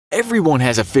Everyone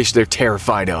has a fish they're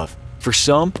terrified of. For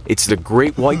some, it's the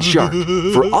great white shark.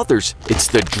 For others, it's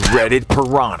the dreaded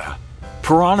piranha.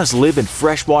 Piranhas live in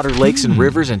freshwater lakes and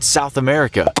rivers in South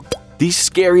America. These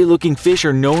scary-looking fish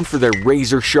are known for their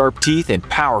razor-sharp teeth and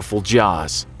powerful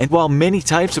jaws. And while many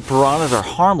types of piranhas are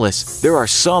harmless, there are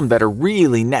some that are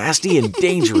really nasty and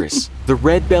dangerous. The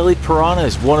red-bellied piranha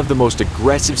is one of the most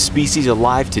aggressive species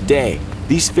alive today.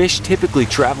 These fish typically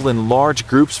travel in large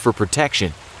groups for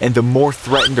protection, and the more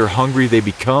threatened or hungry they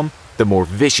become, the more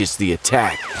vicious the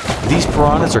attack. These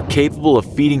piranhas are capable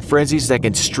of feeding frenzies that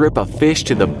can strip a fish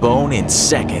to the bone in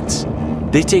seconds.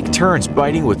 They take turns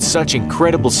biting with such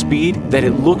incredible speed that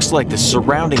it looks like the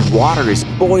surrounding water is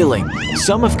boiling.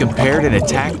 Some have compared an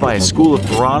attack by a school of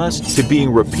piranhas to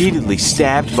being repeatedly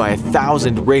stabbed by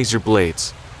 1,000 razor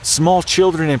blades. Small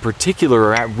children in particular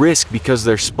are at risk because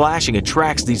their splashing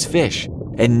attracts these fish.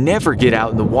 And never get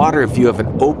out in the water if you have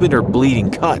an open or bleeding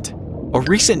cut. A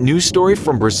recent news story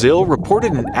from Brazil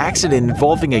reported an accident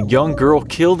involving a young girl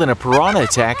killed in a piranha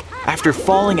attack after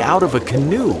falling out of a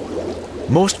canoe.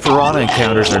 Most piranha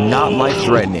encounters are not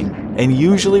life-threatening and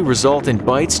usually result in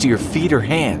bites to your feet or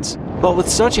hands. But with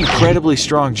such incredibly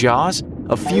strong jaws,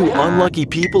 a few unlucky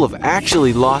people have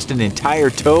actually lost an entire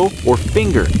toe or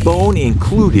finger, bone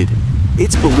included.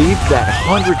 It's believed that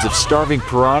hundreds of starving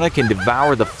piranha can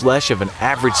devour the flesh of an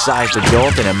average-sized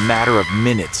adult in a matter of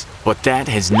minutes, but that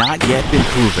has not yet been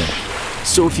proven.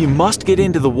 So if you must get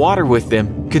into the water with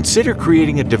them, consider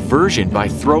creating a diversion by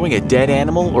throwing a dead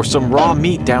animal or some raw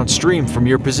meat downstream from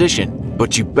your position,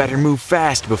 but you better move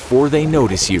fast before they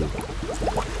notice you.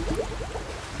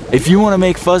 If you want to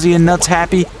make Fuzzy and Nutz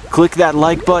happy, click that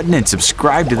like button and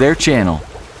subscribe to their channel.